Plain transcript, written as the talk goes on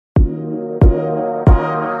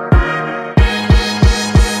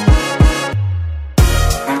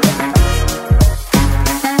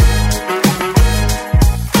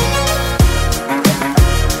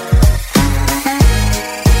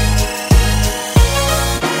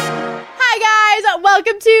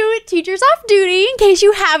welcome to Teachers Off Duty. In case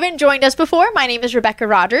you haven't joined us before, my name is Rebecca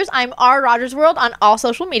Rogers. I'm R. Rogers World on all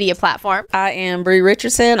social media platforms. I am Bree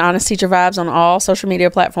Richardson, Honest Teacher Vibes on all social media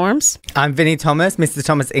platforms. I'm Vinny Thomas, Mr.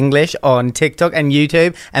 Thomas English on TikTok and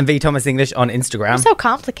YouTube, and V Thomas English on Instagram. You're so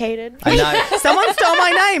complicated. I know. Someone stole my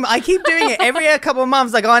name. I keep doing it every couple of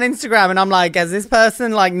months. I go on Instagram and I'm like, has this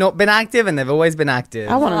person like not been active? And they've always been active.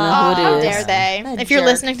 I want to know How who it is. dare they? What a If you're jerk.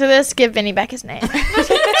 listening to this, give Vinny back his name.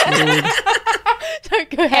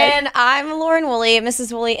 Go ahead. And I'm Lauren Woolley,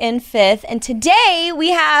 Mrs. Woolley in 5th. And today we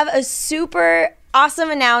have a super awesome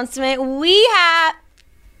announcement. We have...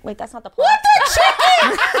 Wait, that's not the plaque. What the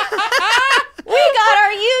chicken? We got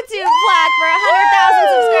our YouTube plaque for 100,000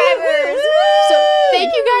 subscribers. So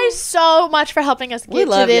thank you guys so much for helping us We get to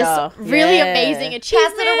love this y'all. really Yeah. amazing Pass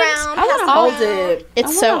achievement. it around. I want to hold it. It's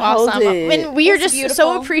I so wanna hold awesome. it. And we are It's just beautiful.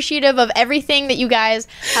 so appreciative of everything that you guys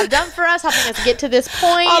have done for us, helping us get to this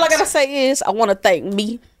point. All I gotta say is I want to thank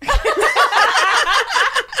me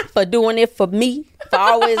for doing it for me, for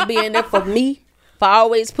always being there for me, for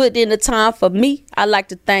always putting in the time for me. I like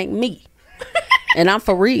to thank me, and I'm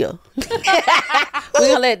for real. We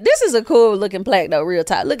gonna let this is a cool looking plaque though, real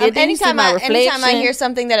tight. Look at this. Anytime I hear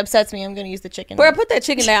something that upsets me, I'm going to use the chicken. Bro, put that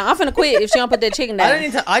chicken down. I'm finna quit if she don't put that chicken down.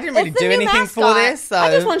 I didn't really It's the do new anything for mascot. this. So I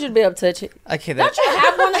just want you to be able to touch it. okay, Don't you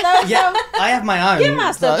have one of those? yeah, though? I have my own. Give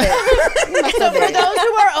my stuff so- back. Give my So stuff for back. those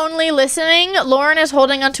who are only listening, Lauren is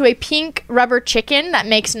holding onto a pink rubber chicken that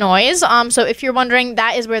makes noise. So if you're wondering,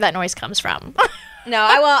 that is where that noise comes from. No,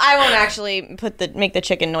 I won't actually make the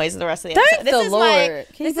chicken noise the rest of the Thank episode. the This is Lord. my Can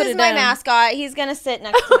you this put is it my down? mascot. He's gonna sit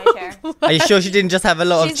next to my chair. Are you sure she didn't just have a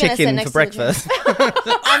lot of She's gonna sit chicken next for to the breakfast?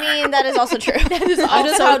 I mean, that is also true. I'm just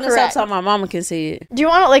Also holding this up correct. so my mama can see it. Do you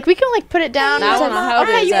want to we can put it down? I want to hold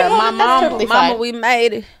Okay, it. you can hold My it. That's mama, totally mama, fine. we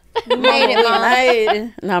made it. Made it, Mom. Made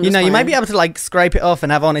it. No, I'm You just know, you may playing. be able to like scrape it off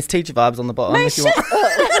and have honest teacher vibes on the bottom if you want.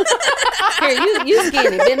 Here, you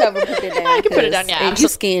skin it. Bend over, put it down. I can put it down, 'cause yeah. if you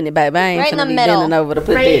skin it, baby. I ain't Right in finna the be middle. bending over to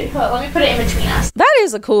put Right, that. let me put it in between us. That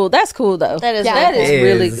is that's cool though. That is Yeah. That is It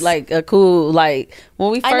really is. like a cool, like when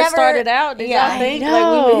we I first never- started out, did yeah. y'all think I like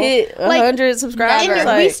we know. would hit Like, 100 subscribers? never. And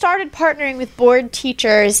Like, we started partnering with board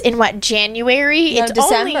teachers in January? No, It's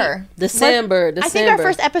December. December. I think our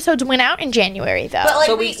first episodes went out in January though. But like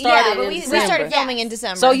So we started in we December. started filming in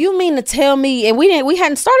December. So you mean to tell me, and we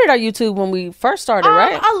hadn't started our YouTube when we first started,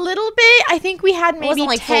 right? A little bit. I think we had maybe wasn't,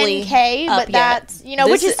 like, fully 10K, up but yet. that's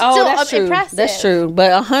which is still that's true. impressive. That's true.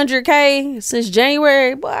 But 100K since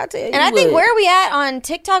January, boy, I tell you, and I think what. where are we at on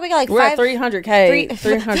TikTok? We got like we're at 5 300K.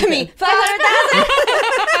 500,000.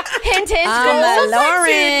 Hint, hint. I'm Go.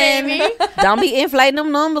 Lauren. Don't be inflating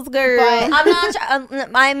them numbers, girl. But- I'm not.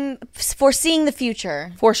 I'm foreseeing the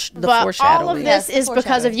future. The But foreshadowing. all of Yes, this is because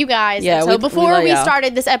foreshadowing. of you guys. Yeah, And we so before love we y'all.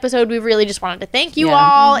 started this episode, we really just wanted to thank you Yeah.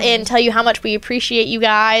 all and tell you how much we appreciate you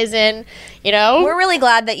guys. And We're really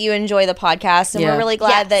glad that you enjoy the podcast, and Yeah. we're really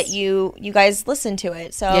glad Yes. that you guys listen to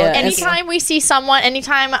it. So Yeah. anytime we see someone,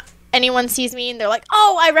 anytime anyone sees me and they're like,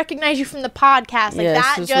 "Oh, I recognize you from the podcast," like Yes,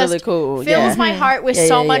 that it's just really cool. fills Yeah. my heart with Yeah,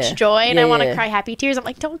 so yeah, much yeah. joy, and Yeah, I want to yeah. cry happy tears. I'm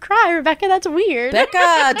like, "Don't cry, Rebecca. That's weird."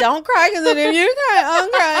 Becca, don't cry, because if you cry, I'm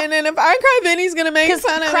crying, and if I cry, Vinny's gonna make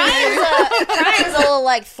fun of crying's me. crying's a little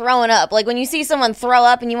like throwing up. Like when you see someone throw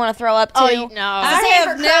up and you want to throw up too. Oh, you know. I Same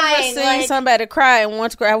have for never crying, seen like- somebody cry and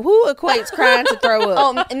want to cry. Who equates crying to throw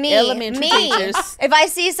up? Oh, me. Elementary Me. teachers. If I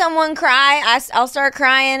see someone cry, I'll start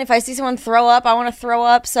crying. If I see someone throw up, I want to throw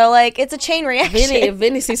up. So like it's a chain reaction. If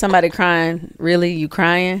Vinny see somebody crying, really, you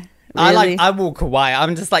crying? Really? I walk away.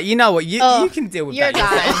 I'm just like, you know what? You can deal with You're that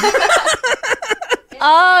yourself. done.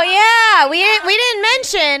 Oh yeah, we didn't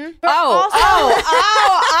mention.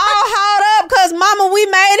 hold up, cause Mama, we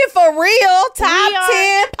made it for real. Top We are-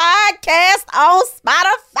 10 podcast on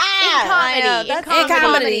Spotify. comedy, I know, in that's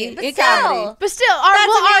comedy. But In still. comedy. But still, our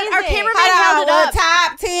amazing. cameraman held it up.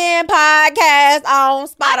 Top 10 podcast on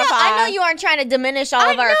Spotify. I know you aren't trying to diminish all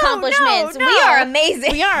of our know, accomplishments. no. We are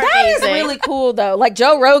amazing. We are That is amazing. really cool, though. Like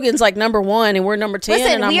Joe Rogan's like number 1, and we're number 10.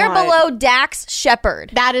 Listen, and I'm we are like, below Dax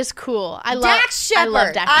Shepard. That is cool. I love Dax I love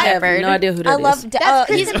Shepard. Dax I I have Shepard. no idea who that I is. love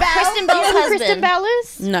he's Kristen Bell's You know who husband. Kristen Bell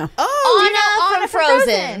is? No. Anna from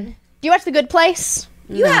Frozen. Do you watch The Good Place?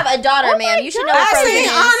 You have a daughter, man. You should know I what Frozen seen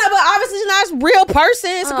is. Anna, but obviously she's not a real person.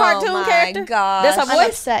 It's a cartoon my character. gosh. That's her I'm voice.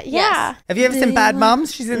 upset. Yes. Yeah. Have you ever seen Bad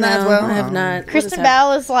Moms? She's in that as well. I have not. Kristen What is her-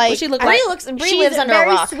 Bell is like. What she look I- like? Brie she's lives under a very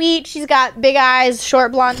rock. sweet. She's got big eyes,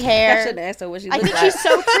 short blonde I hair. should ask her what she I looks think like. she's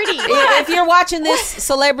so pretty. If you're watching this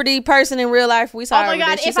celebrity person in real life, we saw Oh her. my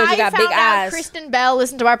god! She If said I you got found big out eyes. Kristen Bell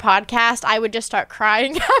listened to our podcast, I would just start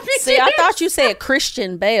crying. See, I thought you said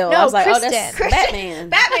Christian Bale. No, I was like, Kristen. oh, that's Kristen. Batman.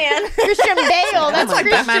 Batman. Christian Bale. That's That's like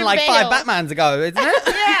Christian Batman like Bale. 5 Batmans ago, isn't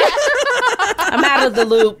it? I'm out of the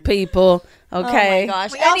loop, people. Okay. Oh my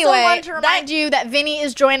gosh. We Anyway, also want to remind you that Vinny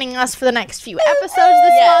is joining us for the next few episodes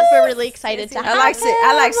this month. We're really excited to have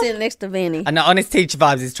I like sitting next to Vinny. And the Honest Teacher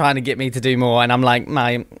Vibes is trying to get me to do more, and I'm like,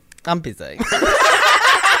 mate, I'm busy.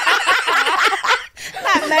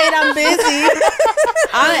 Mate, I'm busy.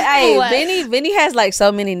 Vinny has like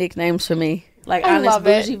so many nicknames for me. Like Honest love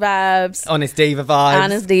it. Bougie Vibes, Honest Diva Vibes.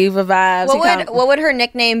 Honest Diva Vibes. what would her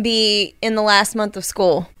nickname be in the last month of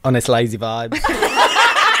school? Honest Lazy Vibes.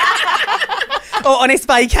 Or Honest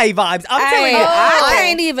Vacay Vibes. I'm telling you. I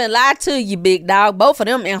can't even lie to you, big dog. Both of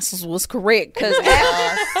them answers was correct.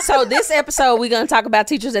 So this episode, we're gonna talk about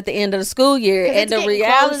teachers at the end of the school year, and it's the getting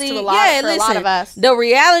reality. close to a lot for a lot of us. The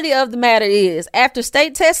reality of the matter is, after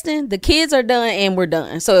state testing, the kids are done and we're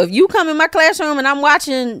done. So if you come in my classroom and I'm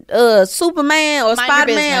watching Superman or Mind your Spider-Man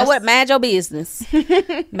or business. what, mind your business.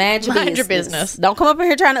 Mind your Mind your business. business. Don't come up in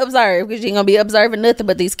here trying to observe, because you ain't gonna be observing nothing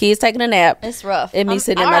but these kids taking a nap. It's rough. And me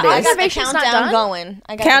sitting in our my I desk. got the Observation's not countdown done? going.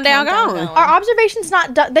 I got Countdown the countdown going. Our observations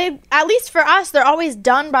not done. They, at least for us, they're always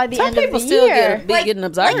done by the Some end of people the still year. getting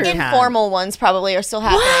observed. Like informal ones probably are still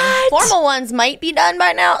happening. What? Formal ones might be done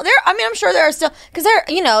by now. I'm sure there are still, because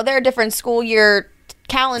there are different school year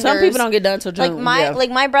calendars. Some people don't get done till June. Like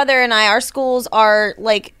my brother and I, our schools are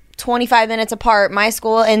like 25 minutes apart. My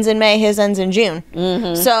school ends in May, his ends in June.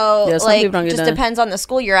 Mm-hmm. So Yeah, some like people don't get just done. depends on the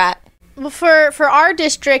school you're at. Well, for our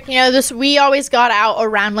district, we always got out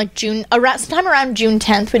around like sometime around June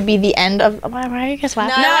 10th would be the end of. Why are you guys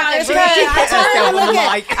laughing? No, it's Vinny, because I turned to look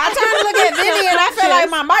at Mic. Vinny and I felt like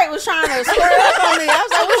my mic was trying to square up on me. I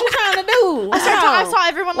was like, "What you trying to do?" I saw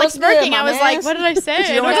everyone like What's good, smirking. my I was man? like, what did I say?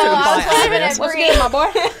 She almost took a bite out of it. What's good, my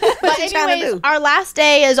boy? But What you trying to anyways, do? our last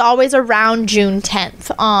day is always around June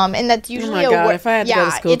 10th. And that's usually God, if I had to go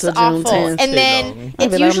to school it's till June awful. 10th. And Too then long. I'd it's be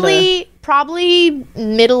like, I'm usually probably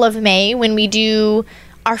middle of May when we do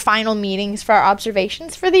our final meetings for our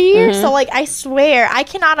observations for the year. Mm-hmm. So like I swear I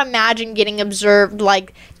cannot imagine getting observed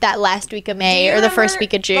like that last week of May or the first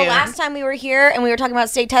week of June. The last time we were here and we were talking about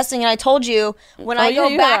state testing, and I told you when I go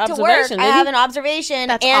you had back an to work, observation, I didn't have you? an observation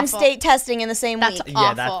That's and awful. state testing in the same That's week.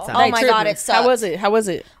 Yeah, that awful. sounds- Oh my God, tripping. it sucks. How was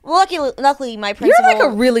it? Well, luckily my You're principal. like a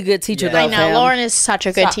really good teacher, Yeah. though. I know fam. Lauren is such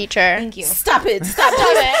a good Stop. teacher. Thank you. Stop it! Stop Stop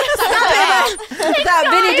it! it. Stop it. Stop,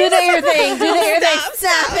 Vinny. Do the ear thing. Do the ear thing.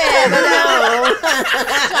 Stop it! No.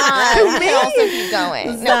 I can also keep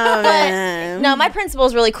going. Stop But it. no, my principal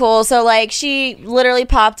is really cool. So like, she literally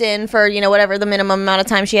popped in for whatever the minimum amount of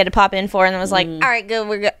time she had to pop in for, and then was like, "All right, good,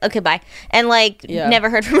 we're good. Okay, bye." And like, Yeah. never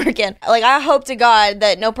heard from her again. Like, I hope to God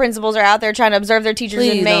that no principals are out there trying to observe their teachers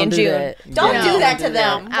Please in May don't and do June. that. Don't Yeah. do that to Don't do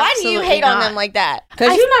them. that. Why do you Absolutely hate on not. them like that?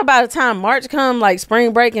 Because by the time March come, like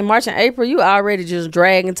spring break in March and April, you already just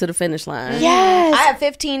dragging to the finish line. Yes. I have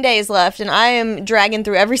 15 days left, and I am dragging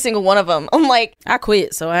through every single one of them. I'm like, I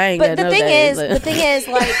quit, so I ain't but got the no thing days is, left.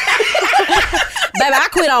 like, Baby, I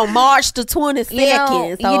quit on March the 22nd. you know,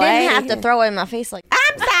 you so didn't have to throw it in my face like.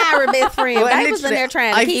 I'm sorry, best friend. Well, and They was in literally, there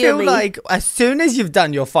trying to I kill feel me. like as soon as you've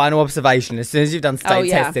done your final observation, as soon as you've done state Oh,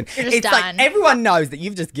 yeah. testing, You're just it's done. like everyone knows that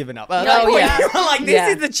you've just given up. Oh, yeah. Like this Yeah.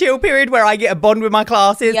 is the chill period where I get a bond with my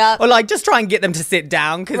classes, Yep. or like just try and get them to sit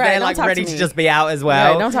down because Right, they're don't like talk to ready to me. just be out as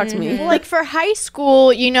well. Right, don't talk to me. Like for high school,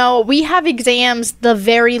 we have exams the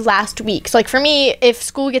very last week. So like for me, if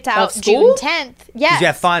school gets out school? June 10th, yes. you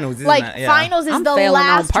have finals, isn't like it? Yeah. finals is I'm the failing on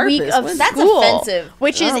last purpose. week of That's school. offensive.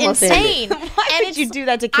 Which is I'm offended. insane. Why and would you do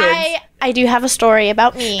that to kids? I do have a story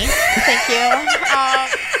about me. Thank you.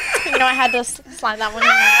 I had to slide that one in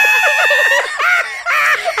there.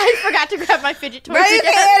 I forgot to grab my fidget toys. Bro, you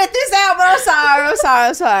again. can edit this out, but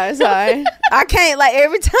I'm sorry. I can't, like,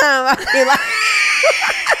 every time I feel like...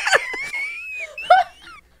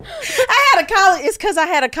 It's because I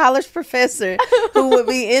had a college professor who would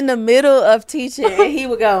be in the middle of teaching, and he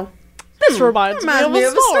would go, This reminds me of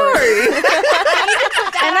a story.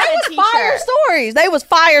 And they was fire stories. They was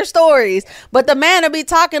fire stories. But the man would be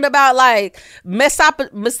talking about like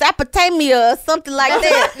Mesopotamia or something like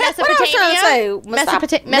that. What I was trying to say?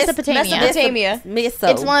 Mesopotamia. Mesopotamia.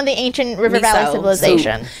 Meso. It's one of the ancient river valley Meso.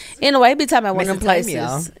 civilizations. Anyway, he be talking about one of them Mesopotamia.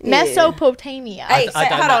 places. Yeah. Mesopotamia. Hey, I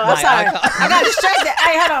don't hold know, on. I'm mate, sorry. I can't. I got distracted.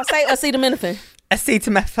 Hey, hold on. Say acetaminophen.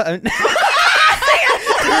 Acetaminophen.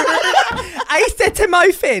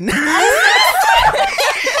 Acetaminophen.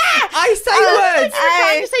 I say words. I'm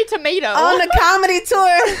trying to say tomato. On the comedy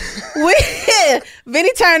tour,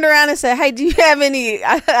 Vinny turned around and said, "Hey, do you have any?"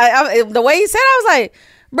 The way he said, I was like,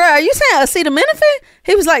 "Bro, are you saying acetaminophen?"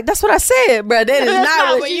 He was like, "That's what I said, bro. That is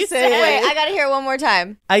not what you said." Wait, I gotta hear it one more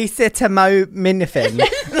time. Acetaminophen.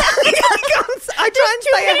 I try and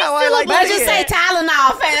say it how I like Let's to just say say it.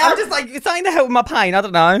 Tylenol, fam. I'm just like, it's something to help with my pain. I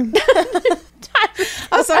don't know.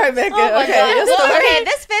 I'm sorry, Becca. Oh Okay, your story. Okay,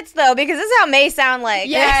 this fits though because this is how May sound like.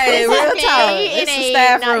 Yes, Hey, this real is me talk. in It's the a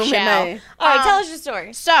staff room in nutshell. May. All right, tell us your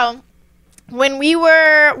story. So, when we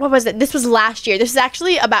were, what was it? This was last year. This is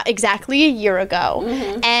actually about exactly a year ago.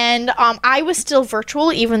 And I was still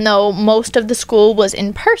virtual, even though most of the school was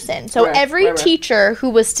in person. So, Right, every right. teacher who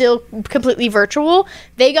was still completely virtual,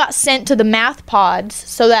 they got sent to the math pods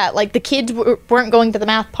so that, like, the kids weren't going to the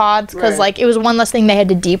math pods because, Right. like, it was one less thing they had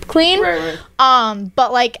to deep clean. Right.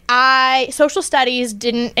 But like social studies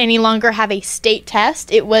didn't any longer have a state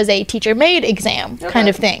test. It was a teacher made exam kind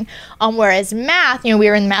of thing. Whereas math, we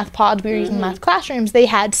were in the math pods, we were using the math classrooms, they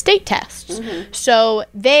had state tests. So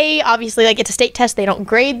they obviously, like, it's a state test, they don't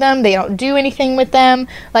grade them, they don't do anything with them.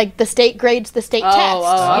 Like, the state grades the state test.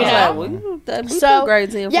 Oh, you know? we So put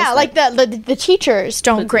grades in. for yeah, stuff. like the teachers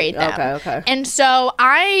don't grade them. Okay. And so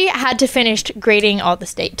I had to finish grading all the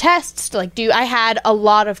state tests to I had a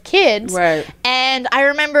lot of kids. Right. And I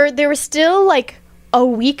remember there was still like a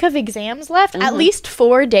week of exams left, Mm-hmm. at least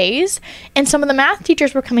 4 days. And some of the math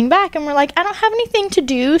teachers were coming back and were like, I don't have anything to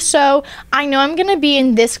do, so I know I'm going to be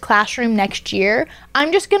in this classroom next year.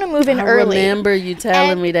 I'm just going to move in I early. remember you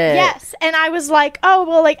telling And me that. Yes. And I was like, oh,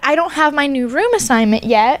 well, like, I don't have my new room assignment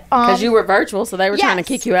yet. Because you were virtual, so they were trying to Yes.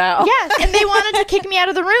 kick you out. Yes, and they wanted to kick me out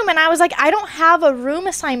of the room, and I was like, I don't have a room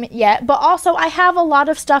assignment yet, but also I have a lot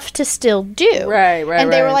of stuff to still do. Right.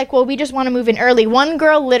 And they were right. like, well, we just want to move in early. One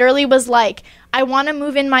girl literally was like, I want to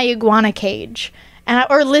move in my iguana cage,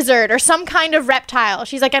 or lizard, or some kind of reptile.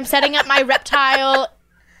 She's like, I'm setting up my reptile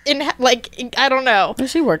I don't know. Where's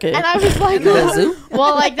she working? And I was like, the zoo?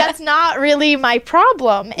 well, like, that's not really my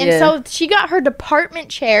problem. And Yeah. so she got her department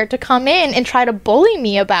chair to come in and try to bully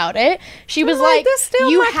me about it. She was like, like, "That's still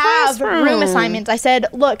you my have classroom." room assignments. I said,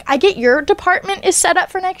 look, I get your department is set up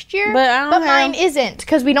for next year, But I don't mine have- isn't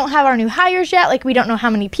because we don't have our new hires yet. Like, we don't know how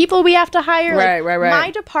many people we have to hire. Right. My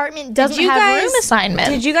department doesn't you have guys- room assignments.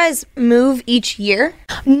 Did you guys move each year?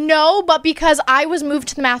 No, but because I was moved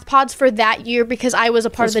to the math pods for that year because I was a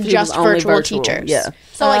part of the Because she was just only virtual virtual, teachers. yeah.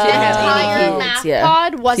 So like the Didn't have any entire kids, math yeah.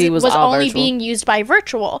 pod She was was all only virtual. being used by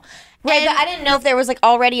virtual. Right, And- but I didn't know if there was like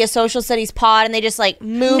already a social studies pod and they just like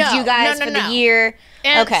moved No, you guys no, for no. the year.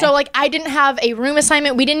 And okay. so, like, I didn't have a room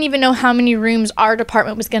assignment. We didn't even know how many rooms our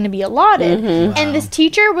department was going to be allotted. Mm-hmm. And this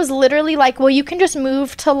teacher was literally like, well, you can just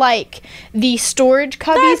move to, like, the storage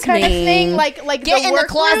cubbies That's kind of mean. thing. Like Get the in the work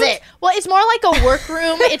closet. rooms. Well, it's more like a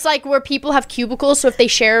workroom. It's like where people have cubicles, so if they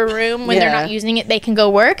share a room when they're Yeah. not using it, they can go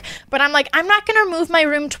work. But I'm like, I'm not going to move my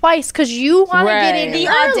room twice because you want to get in Right. early. The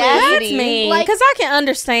audacity. That's mean. Like- Because I can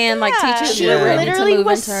understand, like, teachers She were ready to literally move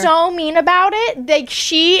was into her. so mean about it. Like,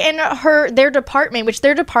 she and their department, which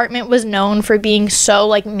their department was known for being so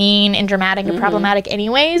like mean and dramatic and problematic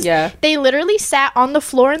anyways. Yeah. They literally sat on the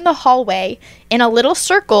floor in the hallway in a little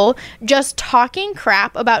circle just talking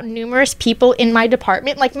crap about numerous people in my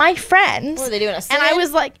department, like my friends. What were they doing, a And I sit-in?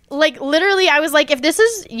 was like literally, I was like, if this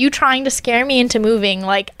is you trying to scare me into moving,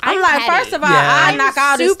 like, I'm like, petty. first of all, Yeah. I knock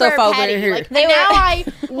all this Super stuff over petty. here. Like, They now were- I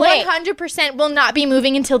Wait. 100% will not be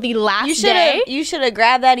moving until the last day. You should have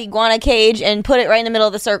grabbed that iguana cage and put it right in the middle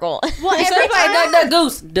of the circle. Well, So every it's like, time, duck,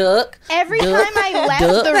 goose, duck. every duck, time I left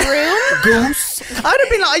duck, the room, goose. I would have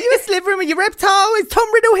been like, are you a Slytherin with your reptile? Is Tom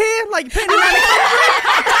Riddle here? Like, putting him in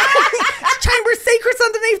a chamber of secrets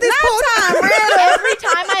underneath this pod? every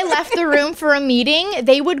time I left the room for a meeting,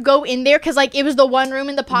 they would go in there because like it was the one room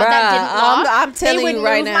in the pod that didn't lock. I'm telling they would you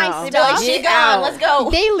right move my now. stuff. Like, she's Get gone. out. Let's go.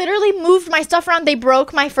 They literally moved my stuff around. They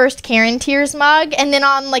broke my first Karen Tears mug, and then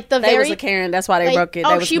on like the They very was a Karen. That's why they like, broke it. oh,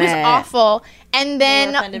 They was she mad. was awful. And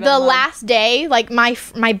then offended by the the mug? last day, like my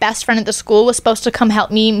best friend at the school was supposed to come help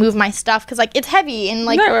me move my stuff because like it's heavy and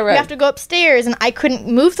like Right. we have to go upstairs, and I couldn't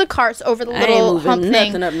move the carts over the I ain't little moving hump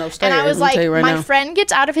thing. nothing up no And I stairs, was I'm like, tell you right my now. friend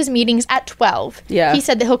gets out of his meetings at 12. Yeah. He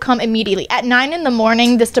said that he'll come immediately. At 9 in the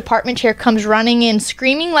morning, this department chair comes running in,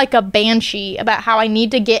 screaming like a banshee about how I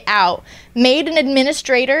need to get out. Made an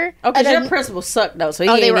administrator. Oh, because an your admin- principal sucked though, so he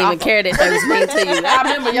Oh, they didn't were even awful. care that they was mean to you. I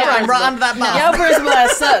remember your Right, principal. right under that bus. Your principal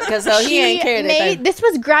has sucked because so he ain't cared that they. This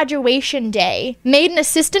was graduation day. Made an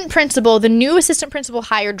assistant principal, the new assistant principal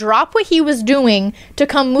hired, drop what he was doing to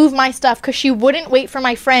come move my stuff because she wouldn't wait for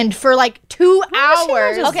my friend for like 2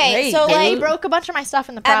 hours. just Okay, Hey, so dude. And they like broke a bunch of my stuff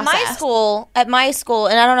in the at process. my school,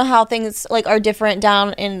 and I don't know how things like are different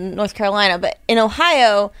down in North Carolina, but in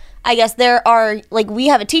Ohio, I guess there are like we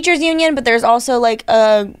have a teachers union, but there's also like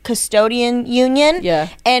a custodian union. Yeah.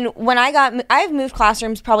 And when I've moved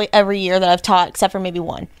classrooms probably every year that I've taught, except for maybe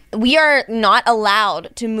one. we are not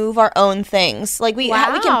allowed to move our own things. Like we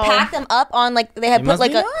can Wow. pack them up on like they have put must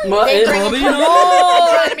like be a. nice. They bring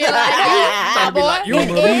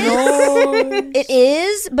It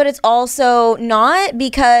is, but it's also not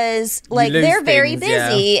because like lose they're very things, yeah.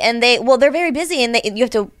 busy and they're very busy and you have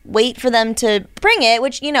to wait for them to bring it,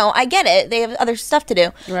 which I get it. They have other stuff to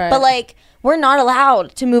do. Right. But like we're not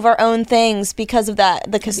allowed to move our own things because of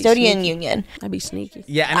the custodian sneaky. union. I'd be sneaky.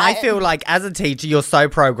 Yeah, and I feel like as a teacher, you're so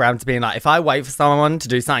programmed to being like, if I wait for someone to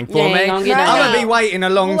do something for Yeah, me, ain't gonna get I'm done. gonna be waiting a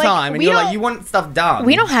long Like, time, and we you're like, don't- you want stuff done.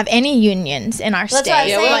 We don't have any unions in our That's state. what I'm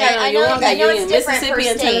Yeah, saying. we Like, don't got I no know- union. I know it's Union. different per Mississippi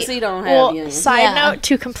and state. Tennessee don't have Well, unions. side Yeah. note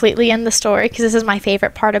to completely end the story, because this is my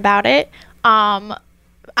favorite part about it.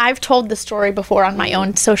 I've told the story before on my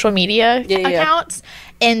own social media Yeah. accounts,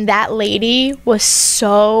 and that lady was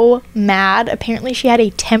so mad. Apparently, she had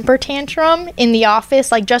a temper tantrum in the office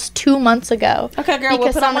like just 2 months ago. Okay, girl,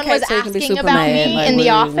 because we'll put on the someone was cake so you can be asking super about mad. me Like, in the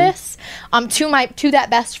what do you- office. To that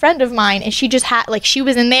best friend of mine, and she just had she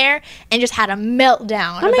was in there and just had a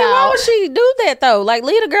meltdown. I mean, why would she do that though? Like,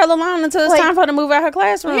 leave the girl alone until it's Like- time for her to move out her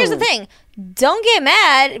classroom. Here's the thing. Don't get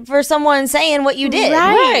mad for someone saying what you did.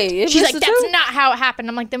 Right. If She's it's like, the that's truth. not how it happened.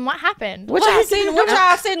 I'm like, then what happened? What y'all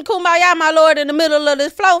sitting kumbaya, my lord, in the middle of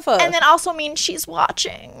this flow for? And then also means she's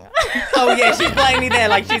watching. Oh yeah, she's plainly there,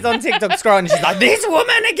 like she's on TikTok scrolling. She's like, this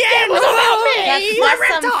woman again.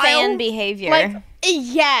 That's some fan behavior. Like,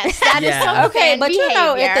 yes, that is Yeah. some okay, fan but at the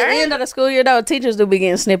behavior. end of the school year, though, teachers do be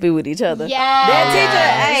getting snippy with each other.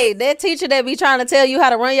 Yes. That teacher that be trying to tell you how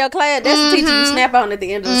to run your class, that's the teacher you snap on at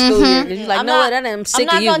the end of the school year. 'Cause you're like, no, that I'm I'm sick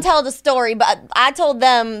not of you. going to tell the story, but I told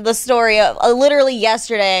them the story of literally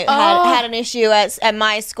yesterday. Had an issue at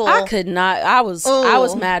my school. I could not. I was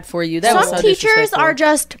Ooh. mad for you. That was Some so teachers disrespectful. are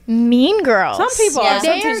just mean girls. Some people Yeah. are. Some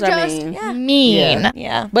They are teachers are just mean. mean. Yeah.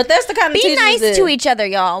 Yeah. But that's the kind of Be teachers nice that, to each other,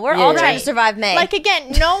 y'all. We're all Yeah. trying to survive May. Like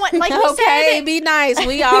again, no one like we Okay, said. be nice.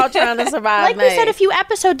 We all trying to survive. Like we said a few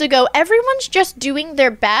episodes ago, everyone's just doing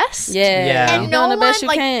their best. Yeah, Yeah. And You're no doing the one best you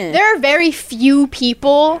like can. there are very few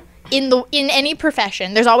people in any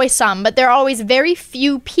profession. There's always some, but there are always very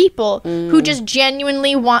few people who just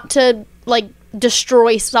genuinely want to like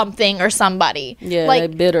destroy something or somebody. Yeah, like they're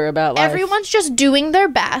bitter about life. everyone's just doing their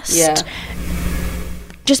best. Yeah.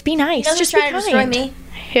 Just be nice. You know who's just be trying to kind. destroy me?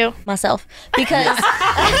 Who? Myself. Because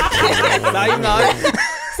No, you know.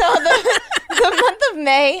 so the month of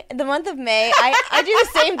May, I do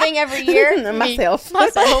the same thing every year. Myself.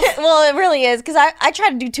 Well, it really is because I try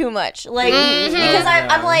to do too much. Like because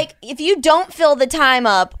I'm like, if you don't fill the time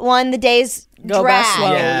up, the days Go by drag.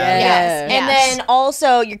 slow. Yeah. Yes. And Yes. then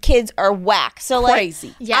also your kids are whack. So like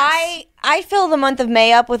Crazy. Yes. I fill the month of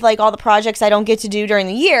May up with like all the projects I don't get to do during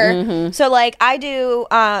the year. Mm-hmm. So like I do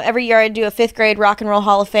every year I do a 5th grade Rock and Roll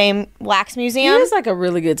Hall of Fame wax He museum. is like a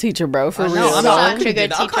really good teacher, bro. For real. No, I'm not. Such a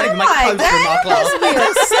good I teacher. can't even make a post in my class. Be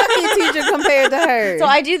a sucky teacher compared to her. So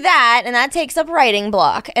I do that, and that takes up writing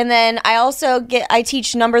block. And then I also I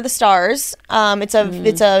teach Number the Stars. It's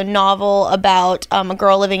a novel about a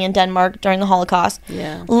girl living in Denmark during the Holocaust.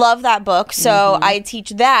 Yeah. Love that book. So I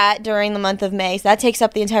teach that during the month of May. So that takes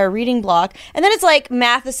up the entire reading block. And then it's like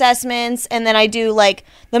math assessments, and then I do like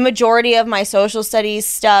the majority of my social studies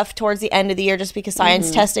stuff towards the end of the year just because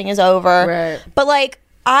science testing is over. Right. But like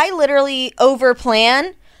I literally over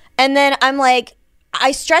plan, and then I'm like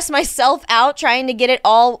I stress myself out trying to get it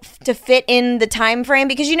all to fit in the time frame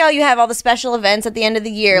because you have all the special events at the end of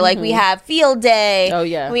the year. Like we have field day. Oh,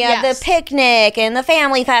 yeah. We have Yes. the picnic and the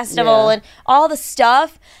family festival Yeah. and all the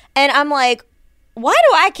stuff. And I'm like, why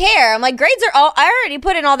do I care? I'm like, grades are all. I already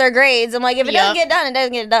put in all their grades. I'm like, if it doesn't get done, it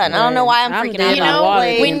doesn't get done. I don't know why I'm I'm freaking dead out. You on know, water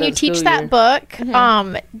at the when end you of the teach school that year. book,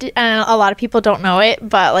 and a lot of people don't know it,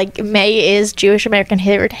 but like May is Jewish American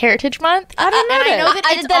Heritage Month. I didn't know and that. I know that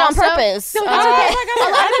I it's did that on also- purpose. No, Oh. that's okay. I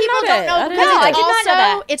A lot of didn't people know don't that. know I because didn't know I did not know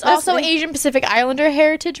that. it's That's also neat. Asian Pacific Islander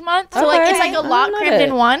Heritage Month. So like it's Okay. like a I lot didn't know crammed in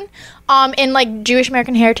that. one. And like Jewish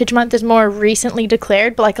American Heritage Month is more recently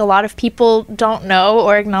declared, but like a lot of people don't know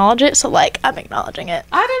or acknowledge it. So like I'm acknowledging it.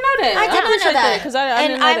 I didn't know that. I did not know appreciate that. because I and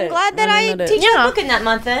didn't know I'm that. glad that didn't I know that. teach Yeah. that book in that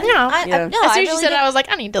month. Then Yeah. I, Yeah. no, As I soon as you really said did. it, I was like,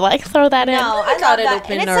 I need to like throw that in. No, I got love it that,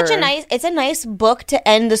 open and it's such a nice book to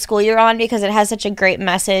end the school year on because it has such a great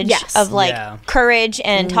message Yes. of like Yeah. courage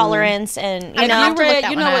and tolerance and you I know. have You to look read,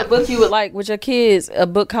 that you one know up. what book you would like with your kids? A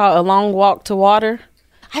book called A Long Walk to Water.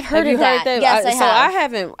 I've heard Have you of that. heard that? Yes, I so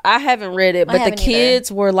have. I haven't read it, but the haven't either.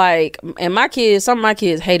 kids were like, and some of my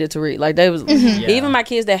kids hated to read. Like they was even my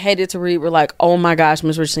kids that hated to read were like, oh my gosh,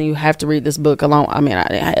 Miss Richardson, you have to read this book alone. I mean, I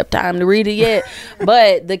didn't have time to read it yet,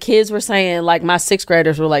 but the kids were saying, like my 6th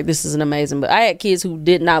graders were like, this is an amazing book. I had kids who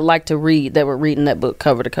did not like to read that were reading that book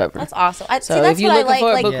cover to cover. That's awesome. So See, that's if you're what looking I for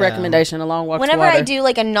a like. book Yeah. recommendation, A Long Walk Whenever to Water. I do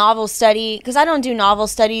like a novel study, because I don't do novel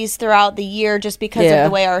studies throughout the year just because Yeah.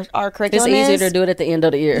 of the way our it's curriculum easier is. to do it at the end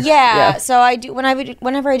of the year. Yeah, so I do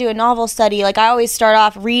whenever I do a novel study, like I always start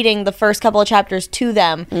off reading the first couple of chapters to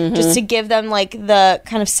them, just to give them like the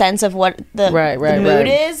kind of sense of what the mood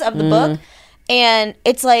is of the book. And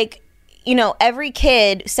it's like, you know, every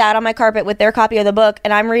kid sat on my carpet with their copy of the book,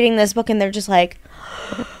 and I'm reading this book, and they're just like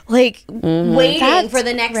waiting That's for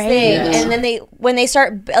the next great. thing. Yeah. And then when they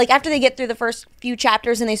start, like after they get through the first few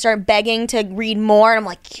chapters and they start begging to read more, and I'm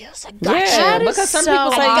like, yes, I got Yeah, you. because some so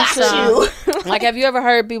people say awesome. you should. Like, have you ever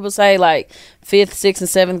heard people say like 5th, 6th, and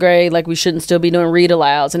 7th grade, like we shouldn't still be doing read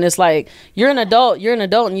alouds? And it's like you're an adult,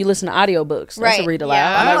 and you listen to audiobooks. That's Right. a read aloud.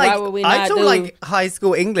 Yeah. I'm I'm like, like, why would we I not taught do? like high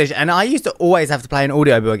school English, and I used to always have to play an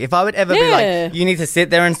audiobook. If I would ever be Yeah. like, you need to sit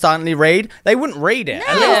there and silently read, they wouldn't read it.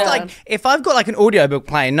 At Yeah. least, like, if I've got like an audiobook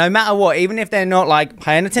playing, no matter what, even if they're not like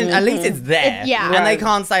paying attention, at least it's there. Yeah. And they Right.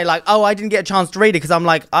 can't say like, oh, I didn't get a chance to read it because I'm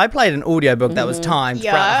like, I played an audiobook that was timed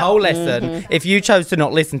throughout the Yeah. whole lesson. If you chose to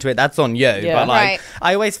not listen to it, that's on you. Yeah. But like, Right.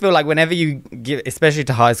 I always feel like whenever you give, especially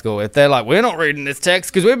to high school, if they're like, we're not reading this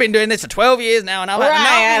text because we've been doing this for 12 years now, and I'm like, no,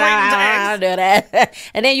 I'm reading text. I'll do that.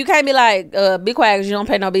 And then you can't be like, be quiet because you don't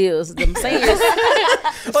pay no bills. Them seniors.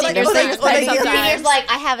 Or they- Seniors or they- think or they it's give- sometimes. Seniors like,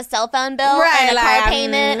 I have a cell phone bill Right, and a like, car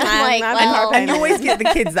payment. I'm like, I'm well, car And you always get the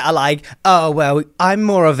kids that are like, oh, well, I'm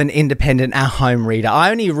more of an independent at-home reader.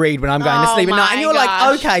 I only read when I'm going to Oh sleep at night. my And you're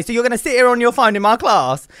gosh. like, okay, so you're going to sit here on your phone in my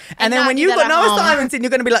class. And then not when do you've that got at no home. assignments in, you're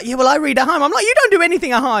going to be like, yeah, well, I read at home. I'm like, you don't do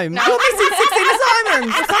anything at home. You're missing 16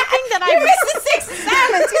 assignments. Something that I You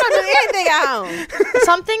don't do anything at home.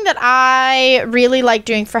 something that I really like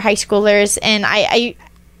doing for high schoolers, and I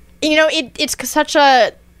you know, it's such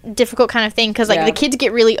a difficult kind of thing because like Yeah. the kids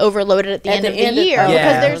get really overloaded at the end of the year Yeah.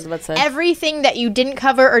 because I was about to there's say. everything that you didn't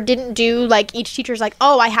cover or didn't do. Like each teacher's like,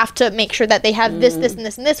 oh, I have to make sure that they have this, this, and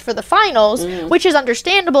this, and this for the finals, which is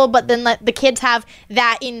understandable. But then let the kids have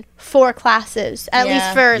that in 4 classes at Yeah.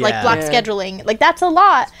 least for like Yeah. block Yeah. scheduling. Like that's a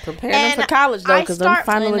lot. Prepare them for And college though, I because them start-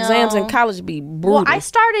 final I exams in know. college be brutal. Well, I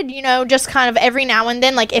started, you know, just kind of every now and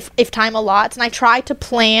then, like if time allots, and I try to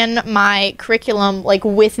plan my curriculum like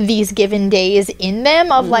with these given days in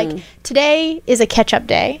them of like today is a catch-up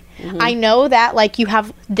day. I know that like you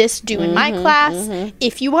have this due in my class.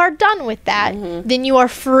 If you are done with that, then you are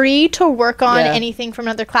free to work on Yeah. anything from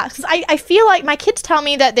another class. 'Cause I feel like my kids tell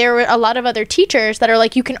me that there were a lot of other teachers that are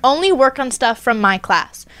like, you can only work on stuff from my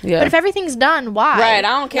class. Yeah. But if everything's done, why? Right,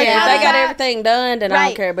 I don't care. Like, If how they does got that- everything done, then I Right.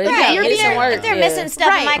 don't care. But if Right, you you're get some being- work, if they're yeah. missing stuff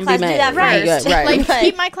in my Right. class, Be do mad. that Right. first. Right. Like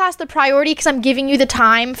keep my class the priority because I'm giving you the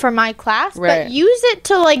time for my class, Right. but use it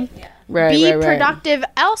to like Right, be right, right. productive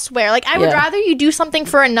elsewhere. Like I would Yeah. rather you do something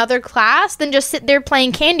for another class than just sit there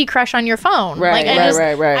playing Candy Crush on your phone. Right, like, I right, just,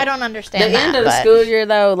 right. I don't understand The that. end of the but- school year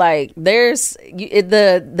though, like there's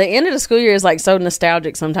the end of the school year is like so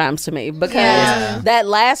nostalgic sometimes to me because Yeah. that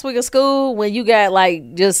last week of school when you got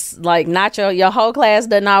like just like not your whole class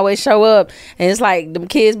doesn't always show up, and it's like them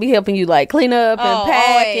kids be helping you like clean up and Oh, pack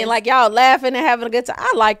always. and like y'all laughing and having a good time.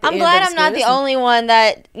 I like the I'm end glad of I'm not the only one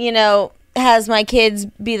that, you know, has my kids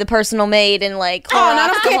be the personal maid and like Oh, and I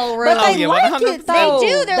Clorox don't the care, whole but room. they yeah, like 100%. it though. They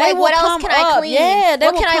do. They're They like, will what else come can I up. clean? Yeah, they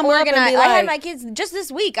what will can I come up and organize? be I had like- my kids just this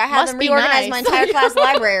week. I had Must them be reorganize nice. my entire class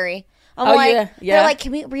library. I'm Oh, like, yeah, yeah. they're like,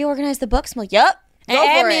 can we reorganize the books? I'm like, yep. And Go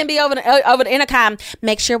for admin it. be over the intercom.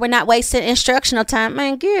 Make sure we're not wasting instructional time.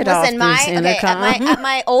 Man, get off Listen, this at intercom.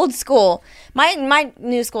 my old school, my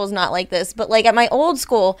new school is not like this, but like at my old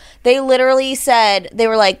school, they literally said they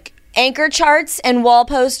were like, anchor charts and wall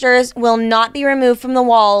posters will not be removed from the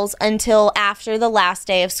walls until after the last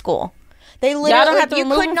day of school. They literally don't have to you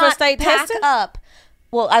remove could them for not state pack testing? up.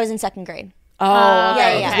 Well, I was in 2nd grade. Oh, yeah,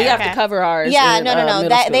 okay. yeah. We have Okay. to cover ours. Yeah, in, no. middle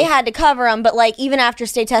That they school. had to cover them, but like even after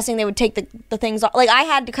state testing, they would take the things off. Like I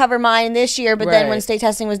had to cover mine this year, but then when Right. state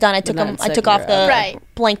testing was done, I took not them. in I took second off grade. the Right.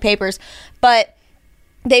 blank papers, but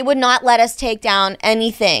they would not let us take down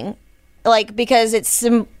anything. Like because it's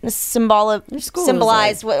symbolized.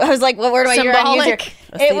 I was like, what word do I use here? Symbolic.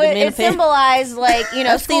 It symbolized like, you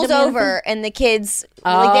know, school's over and the kids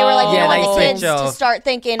like they were like, you Yeah, don't they want the kids switch to off. start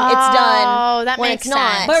thinking it's Oh, done that when makes it's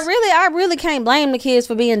not. sense. But really, I really can't blame the kids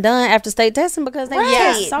for being done after state testing because they Right.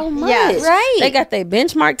 test so much. Yeah, right. They got their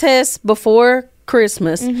benchmark tests before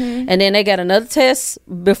Christmas, and then they got another test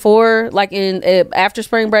before, like in after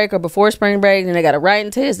spring break or before spring break, and they got a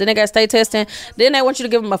writing test, then they got state testing, then they want you to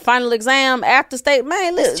give them a final exam after state.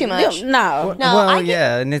 Man, It's too much. No. Well,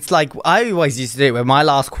 yeah, and it's like I always used to do it where my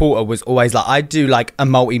last quarter was always like I'd do like a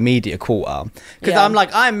multimedia quarter because Yeah. I'm like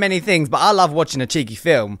I'm many things, but I love watching a cheeky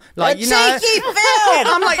film. Like A you know, cheeky film!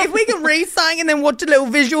 I'm like if we can read something and then watch a little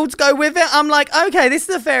visual to go with it, I'm like okay, this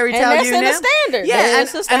is a fairy tale that's in unit. the standard. Yeah,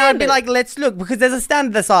 That's the and I'd be standard. like let's look because there's a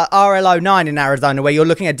standard that's like RL09 in Arizona where you're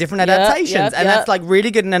looking at different adaptations, and that's like really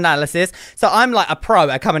good in analysis. So I'm like a pro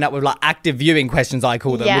at coming up with like active viewing questions I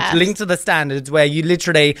call them, Yes. which link to the standards where you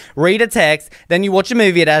literally read a text, then you watch a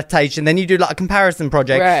movie adaptation, then you do like a comparison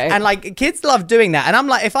project, Right. and like kids love doing that. And I'm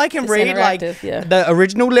like, if I can It's read like interactive, yeah. the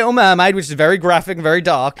original Little Mermaid, which is very graphic and very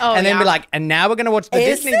dark, Oh, and then be yeah. like, and now we're gonna watch the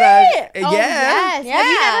Is Disney it? version. Oh, yes. Have you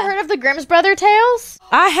Yeah. never heard of the Grimm's Brother Tales?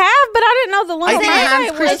 I have, but I didn't know the I Little think Hans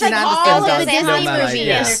Mermaid was Christian like Andersen all of does the Little Disney Mermaid, movies.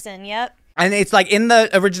 yeah. Anderson, yep. And it's like in the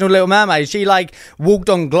original Little Mermaid, she like walked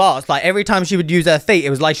on glass. Like every time she would use her feet, it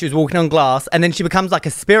was like she was walking on glass. And then she becomes like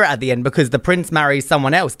a spirit at the end because the prince marries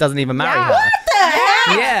someone else, doesn't even marry her. What the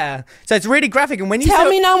hell? Yeah. So it's really graphic. And when you Tell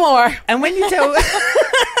me no more. and when you tell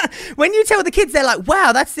when you tell the kids, they're like,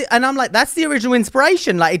 wow, that's the, and I'm like, that's the original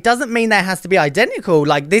inspiration. Like it doesn't mean that it has to be identical.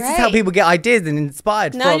 Like this is how Right. people get ideas and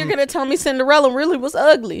inspired Now from. you're gonna tell me Cinderella really was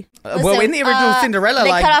ugly. well, in the original Cinderella, they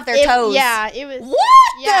like cut off their toes. Yeah, it was. What?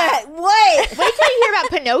 Yeah. Wait. Wait till you hear about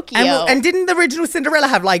Pinocchio. and didn't the original Cinderella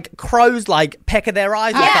have like crows like peck at their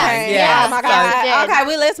eyes? or Yes, something? yes. Oh my So- God. did. Okay,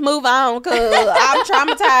 well, let's move on because I'm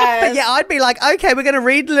traumatized. But yeah, I'd be like, okay, we're going to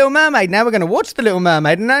read The Little Mermaid. Now we're going to watch The Little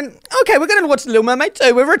Mermaid. And then, okay, we're going to watch The Little Mermaid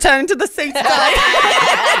too. We're returning to the sea today.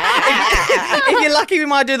 If you're lucky, we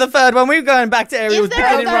might do the third one. We're going back to Ariel's Is there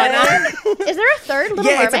a beginning right now. third? Is there a third Little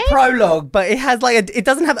Yeah, Mermaid? it's a prologue, but it has like it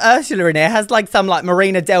doesn't have Ursula in it. It has like some like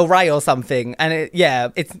Marina Del Rey or something, and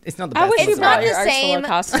it's not the I best. wish one you It's to not brought watch. the your Ursula same-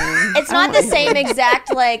 costume. It's not the same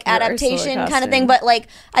exact like Your Ursula adaptation kind of costume. thing, but like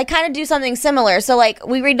I kind of do something similar. So like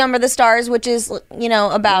we read Number of the Stars, which is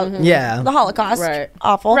about Yeah. the Holocaust. Right.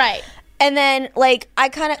 Awful. Right. And then like I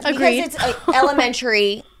kind of because Agreed. it's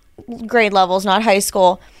elementary grade levels, not high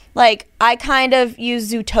school. Like I kind of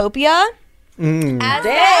use Zootopia. As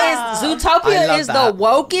That is I Zootopia love is that. the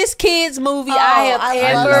wokest kids movie I I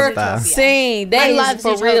have love ever that. seen. That I is love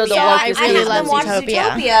for real the Zootopia. wokest I I kids really have love them watch movie. Zootopia.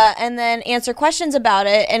 Zootopia and then answer questions about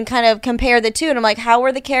it and kind of compare the two. And I'm like, how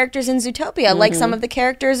were the characters in Zootopia? Like some of the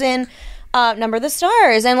characters in Number of the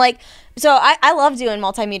Stars. And like, so I love doing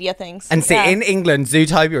multimedia things. And see, Yeah. in England,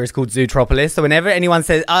 Zootopia is called Zootropolis. So whenever anyone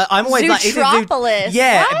says, I'm always like, is it Zootropolis?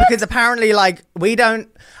 Yeah, What? because apparently, like, we don't.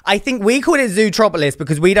 I think we call it Zootropolis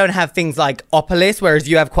because we don't have things like Opolis, whereas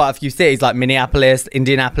you have quite a few cities like Minneapolis,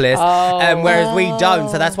 Indianapolis, whereas we don't.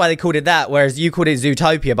 So that's why they called it that. Whereas you called it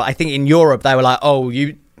Zootopia, but I think in Europe they were like, oh,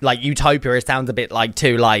 you. Like Utopia, it sounds a bit like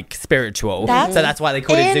too like spiritual, so that's why they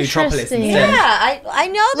called it Zootropolis Interesting. instead. Yeah, I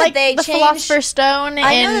know that Like they the changed. Philosopher's Stone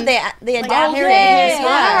I know and that they Oh, adapted yeah. it. When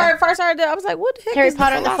I first heard that, I was like, what the heck Harry is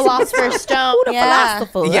Potter and the Philosopher's Stone. the Yeah.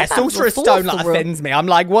 philosopher? Yeah, I thought it was a Sorcerer's Stone like philosopher. offends me. I'm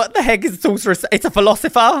like, what the heck is Sorcerer's? It's a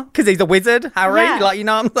philosopher because he's a wizard, Harry. Yeah. Like, you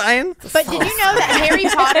know what I'm saying? But did you know that Harry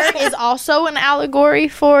Potter is also an allegory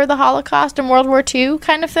for the Holocaust and World War II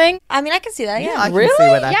kind of thing? I mean, I can see that. Yeah. I can Really? see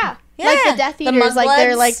where that. Yeah. Yeah. Like the Death The Eaters, like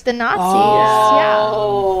they're Mudbloods. like the Nazis.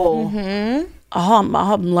 Oh. Oh,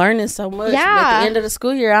 I'm learning so much. Yeah. At the end of the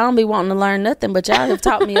school year, I don't be wanting to learn nothing, but y'all have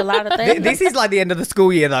taught me a lot of things. This is like the end of the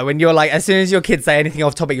school year though, when you're like, as soon as your kids say anything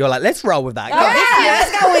off topic, you're like, let's roll with that. Go on. Yeah,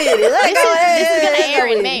 let's go with it. Let's go Yeah. ahead. This is gonna air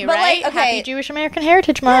in May, But, right? like, okay. Happy Jewish American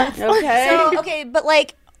Heritage Month. Okay. So okay, but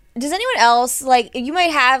like, does anyone else like? You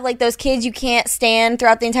might have like those kids you can't stand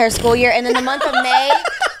throughout the entire school year, and then the month of May.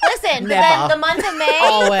 Listen, but then Never. the month of May,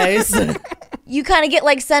 Always. you kind of get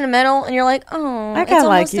like sentimental, and you're like, oh, I it's kinda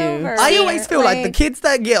like almost you. over. I always feel like the kids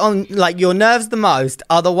that get on like your nerves the most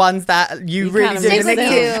are the ones that you really kinda do miss the next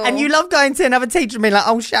them. year. And you love going to another teacher and being like,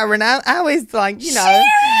 oh Sharon, how is like, you know,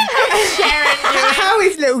 how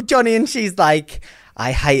is little Johnny? And she's like,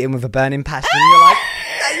 I hate him with a burning passion. And you're like,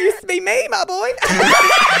 that used to be me, my boy.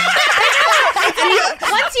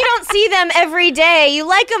 Once you don't see them every day, you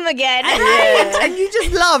like them again. And you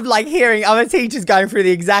just love like hearing other teachers going through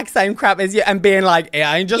the exact same crap as you and being like, it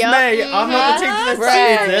ain't just Yup. me. I'm not the teacher that's Right.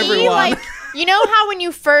 saying it to For me, everyone. like, you know how when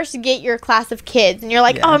you first get your class of kids and you're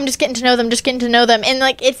like, Yeah. oh, I'm just getting to know them, and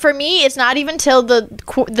like it for me, it's not even till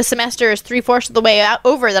the semester is 3/4 of the way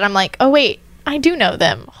over that I'm like, oh wait, I do know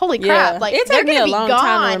them. Holy crap! Yeah. Like It they're took me gonna a be long gone,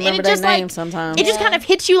 time to and remember it their just names like sometimes. it just kind of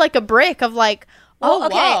hits you like a brick of like, Well,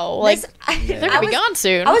 okay. whoa. Like, This- they're gonna be gone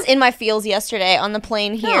soon. I was in my feels yesterday on the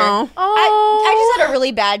plane here. Aw. I just had a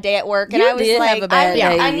really bad day at work, and You I was did like, have a bad day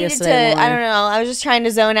I needed yesterday to. I don't know. I was just trying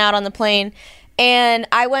to zone out on the plane, and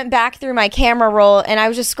I went back through my camera roll, and I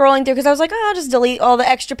was just scrolling through because I was like, oh, I'll just delete all the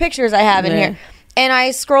extra pictures I have in Yeah. here. And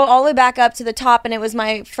I scrolled all the way back up to the top, and it was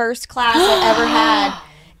my first class I ever had.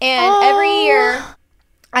 And every year,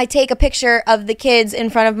 I take a picture of the kids in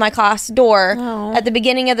front of my class door at the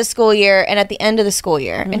beginning of the school year and at the end of the school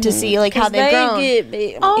year, and to see like how they've grown. Get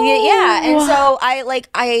big. Yeah, and so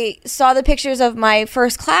I saw the pictures of my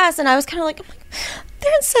first class, and I was kind of like,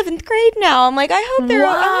 they're in 7th grade now. I'm like, I hope they're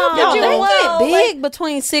No, doing they well. get big Like,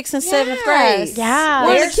 between 6th and 7th Yes. grade. Yeah.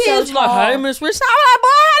 When They're the kids so like, tall. hey, Miss Rich, I'm like, boy,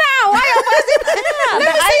 hold on. Why your pussy? Let me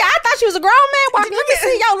but see. I thought she was a grown man walking. Let me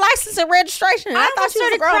see your license and registration. I thought almost she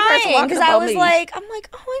was a started grown person crying walking because up I on was me. like, I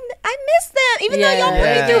miss them, even though y'all put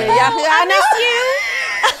me Yeah. through hell. Yeah, I I know. miss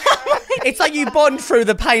you. It's like you bond through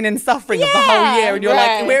the pain and suffering of the whole year, and you're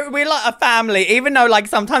right. like, we're like a family. Even though like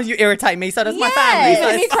sometimes you irritate me, so does my family. So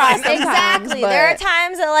Yes. it's fine. Exactly. but- There are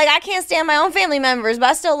times that like I can't stand my own family members, but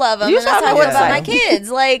I still love them. You And that's saw how I me feel about say. my kids.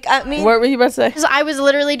 Like, I mean, What were you about to say? So I was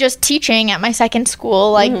literally just teaching at my second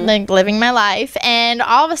school, like living my life, and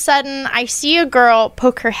all of a sudden I see a girl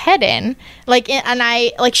poke her head in, and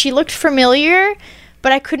I she looked familiar,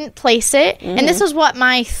 but I couldn't place it. And this was what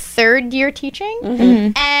my 3rd year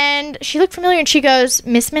teaching, and she looked familiar, and she goes,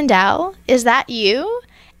 "Miss Mendel, is that you?"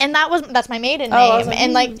 And that's my maiden name,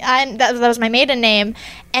 and that was my maiden name.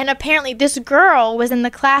 And apparently, this girl was in the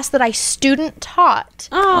class that I student taught,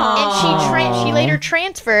 and she later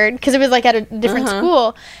transferred because it was like at a different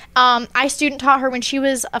school. I student taught her when she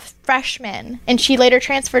was a freshman, and she later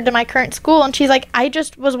transferred to my current school. And she's like, I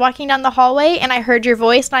just was walking down the hallway and I heard your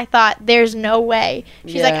voice, and I thought, there's no way.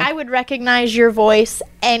 She's like, Yeah. I would recognize your voice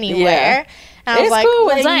anywhere. And I was It's like, cool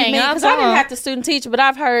well, when dang, you meet, because I didn't have to student teach, but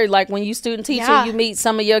I've heard like when you student teach Yeah. and you meet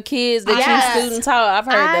some of your kids that Yes. you student taught. I've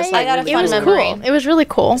heard that's like I got a really it fun was cool. memory. cool. It was really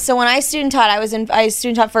cool. So when I student taught, I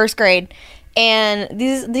student taught 1st grade, and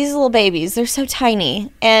these little babies, they're so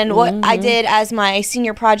tiny. And what I did as my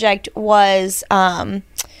senior project was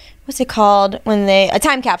what's it called when a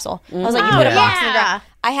time capsule. I was like, you put a box in the yeah. ground.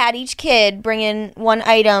 I had each kid bring in one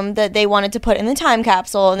item that they wanted to put in the time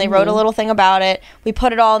capsule, and they wrote a little thing about it. We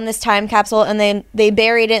put it all in this time capsule, and they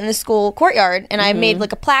buried it in the school courtyard. And I made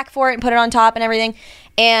like a plaque for it and put it on top and everything.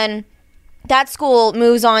 And that school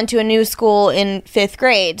moves on to a new school in 5th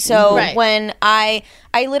grade. So Right. when I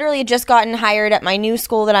literally had just gotten hired at my new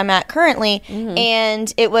school that I'm at currently,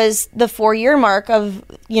 and it was the 4-year mark of,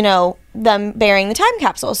 them burying the time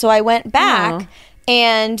capsule. So I went back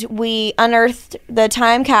and we unearthed the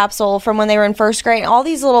time capsule from when they were in 1st grade. All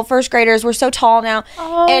these little 1st graders were so tall now,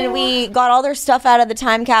 and we got all their stuff out of the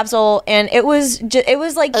time capsule, and it was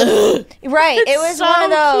like right. It was so one of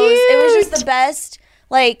those. It was just cute. the best.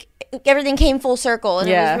 Like everything came full circle, and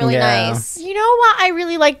Yeah. it was really Yeah. nice. You know what I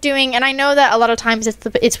really like doing, and I know that a lot of times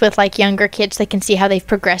it's with like younger kids. They can see how they've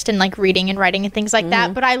progressed in like reading and writing and things like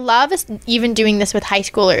that. But I love even doing this with high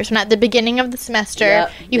schoolers. And at the beginning of the semester,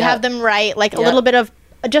 Yep, you yep. have them write like a Yep. little bit of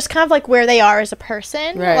just kind of like where they are as a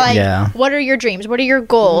person. Right. Like, Yeah. what are your dreams? What are your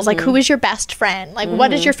goals? Like, who is your best friend? Like,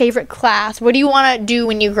 what is your favorite class? What do you want to do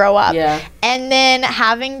when you grow up? Yeah. And then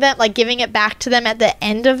having them, like, giving it back to them at the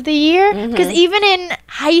end of the year. Because even in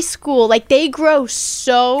high school, like, they grow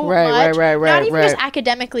so Right, much. right, Not even just right.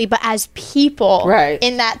 academically, but as people Right.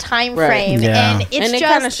 in that time Right. frame. Yeah. And it's And it just,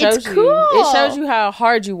 kind of shows it's you. cool. It shows you how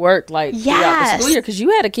hard you work, like throughout the Yes. school year, because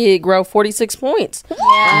you had a kid grow 46 points.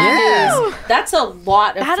 Yeah. That's a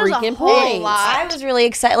lot of That is a freaking whole points. lot. I was really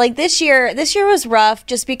excited. Like this year was rough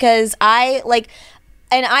just because I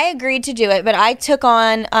agreed to do it, but I took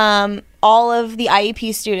on all of the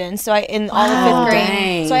IEP students. So in all of 5th grade.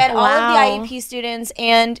 Dang. So I had all of Wow. the IEP students,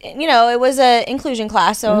 and it was a inclusion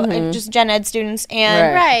class, so just gen ed students,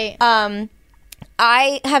 and Right. Right.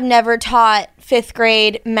 I have never taught 5th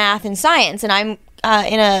grade math and science, and I'm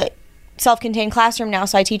in a self-contained classroom now,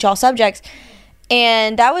 so I teach all subjects.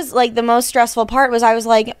 And that was like the most stressful part was I was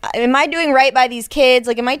like, am I doing right by these kids?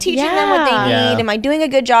 Like, am I teaching them what they Yeah. need? Yeah. Am I doing a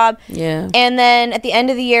good job? Yeah. And then at the end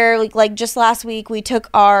of the year, like just last week, we took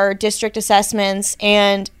our district assessments,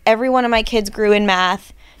 and every one of my kids grew in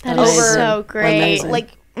math. That is Amazing. so great. Amazing. Like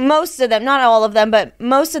most of them, not all of them, but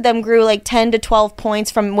most of them grew like 10 to 12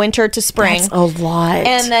 points from winter to spring. That's a lot.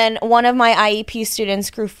 And then one of my IEP students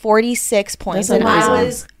grew 46 points. That's And I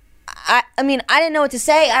amazing. I mean, I didn't know what to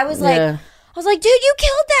say. I was Yeah. like, dude, you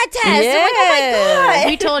killed that test. I'm like, Yeah. oh my God.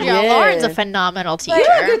 We told you, Yeah. Lauren's a phenomenal teacher.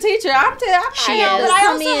 You're a good teacher. I'm She I know, is. but I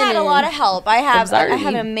Come also in had a and lot of help. I have observe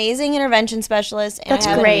an you. amazing intervention specialist, and That's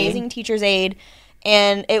I have great. an amazing teacher's aide.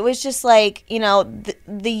 and it was just like, you know,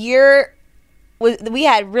 the year we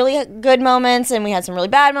had really good moments and we had some really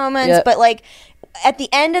bad moments, Yep. but like at the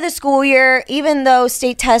end of the school year, even though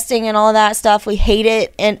state testing and all of that stuff, we hate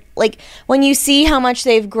it. And like when you see how much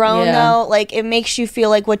they've grown though, like it makes you feel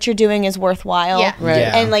like what you're doing is worthwhile. Yeah. Right.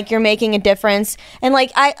 Yeah. And like you're making a difference. And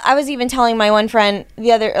like I was even telling my one friend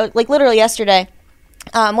the other, like literally yesterday,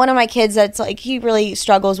 one of my kids that's like, he really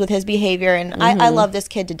struggles with his behavior, and I love this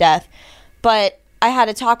kid to death. But I had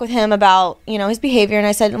to talk with him about, you know, his behavior, and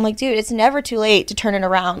I said, I'm like, dude, it's never too late to turn it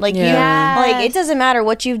around. Like, Yeah. like it doesn't matter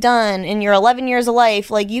what you've done in your 11 years of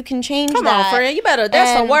life. Like, you can change Come that. on, friend. You better.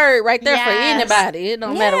 That's a And- word right there for Yes. anybody. It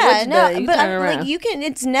don't matter what you do. You but turn I'm around. like, you can.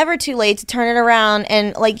 It's never too late to turn it around.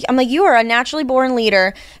 And like, I'm like, you are a naturally born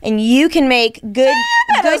leader, and you can make good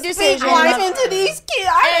decisions. into these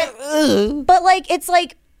kids. But like, it's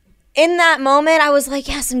like, in that moment, I was like,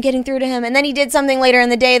 yes, I'm getting through to him. And then he did something later in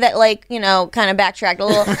the day that, like, you know, kind of backtracked a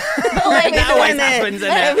little. But, like, That always happens, isn't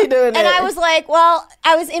it? and I was like, well,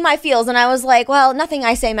 I was in my feels, and I was like, well, nothing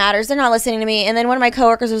I say matters. They're not listening to me. And then one of my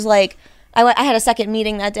coworkers was like, I had a second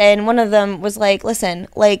meeting that day, and one of them was like, listen,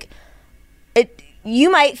 like,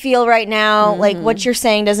 you might feel right now like what you're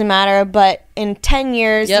saying doesn't matter, but in 10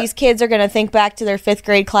 years, Yep. these kids are going to think back to their 5th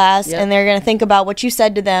grade class, Yep. and they're going to think about what you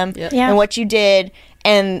said to them Yep. Yeah. and what you did,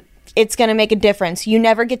 and it's going to make a difference. You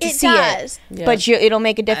never get to It see does. it, but it'll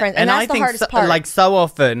make a difference. And, that's the hardest part. Like so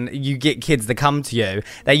often you get kids that come to you,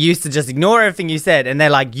 they used to just ignore everything you said, and they're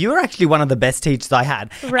like, "You're actually one of the best teachers I had."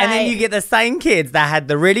 And then Right. you get the same kids that had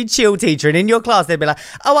the really chill teacher, and in your class they'd be like,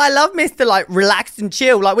 "Oh, I love Mr. like relaxed and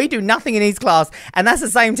chill. Like we do nothing in his class." And that's the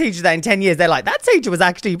same teacher that in 10 years they're like, "That teacher was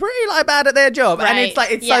actually pretty like bad at their job." And Right. it's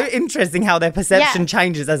like it's Yeah. so interesting how their perception Yeah.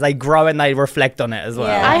 changes as they grow and they reflect on it as well.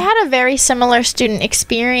 Yeah. I had a very similar student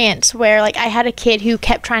experience where like I had a kid who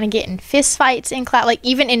kept trying to get in fist fights in class, like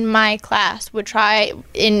even in my class would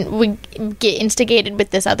get instigated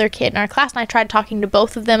with this other kid in our class, and I tried talking to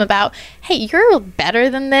both of them about, hey, you're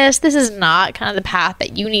better than this. This is not kind of the path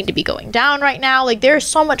that you need to be going down right now. Like there's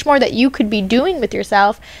so much more that you could be doing with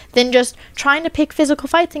yourself than just trying to pick physical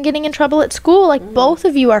fights and getting in trouble at school. Like both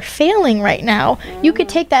of you are failing right now. You could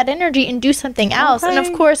take that energy and do something else. And of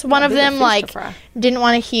Okay. course, one of Bigger them fish to like fry. didn't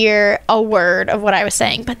want to hear a word of what I was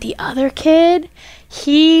saying. But the other kid,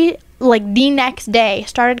 he like the next day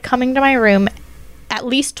started coming to my room at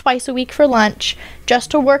least twice a week for lunch just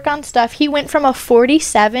to work on stuff. He went from a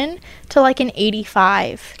 47 to like an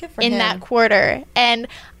 85 Good for in him. that quarter. And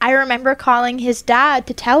I remember calling his dad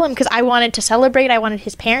to tell him, because I wanted to celebrate. I wanted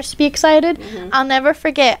his parents to be excited. I'll never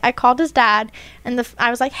forget. I called his dad and I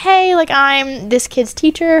was like, hey, like I'm this kid's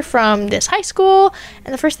teacher from this high school.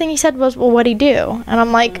 And the first thing he said was, well, what'd he do? And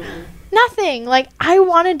I'm like, nothing. Like I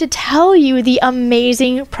wanted to tell you the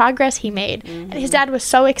amazing progress he made. And his dad was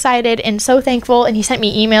so excited and so thankful, and he sent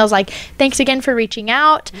me emails like, thanks again for reaching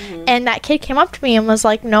out. And that kid came up to me and was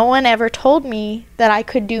like, no one ever told me that I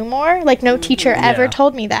could do more. Like no teacher ever Yeah.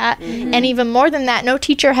 told me that. And even more than that, no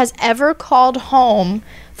teacher has ever called home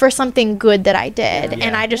for something good that I did.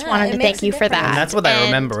 And I just Yeah, wanted it to makes thank a you for difference. that. And that's what they And,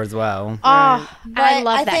 remember as well. Oh, But I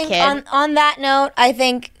love that think kid. on that note, I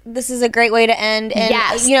think this is a great way to end. And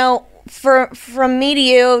Yes. you know, from me to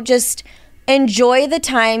you, just enjoy the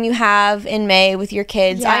time you have in May with your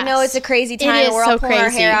kids. I know Yes. it's a crazy It time. is We're all so pulling our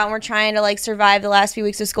crazy. hair out and we're trying to like survive the last few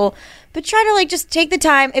weeks of school. But try to like just take the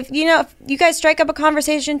time. If you guys strike up a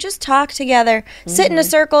conversation, just talk together. Sit in a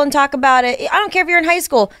circle and talk about it. I don't care if you're in high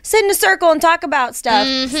school. Sit in a circle and talk about stuff.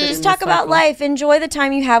 Just talk about life. Enjoy the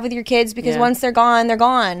time you have with your kids, because Yeah. once they're gone, they're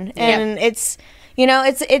gone. And it's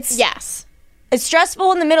Yes. it's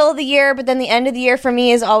stressful in the middle of the year, but then the end of the year for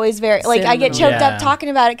me is always very like I get choked Yeah. up talking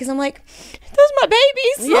about it because I'm like, those are my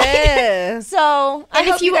babies. Like, Yes. so I And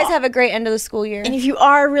hope if you you guys are- have a great end of the school year. And if you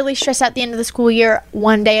are really stressed at the end of the school year,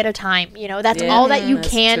 one day at a time, that's Yeah. all that you That's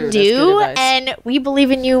can true. That's do. good advice. And we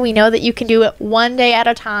believe in you. We know that you can do it one day at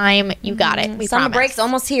a time. You got it. We Summer promise. break's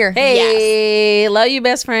almost here. Hey, love you,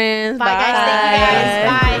 best friends. Bye, guys.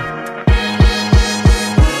 Thank you, guys. Bye.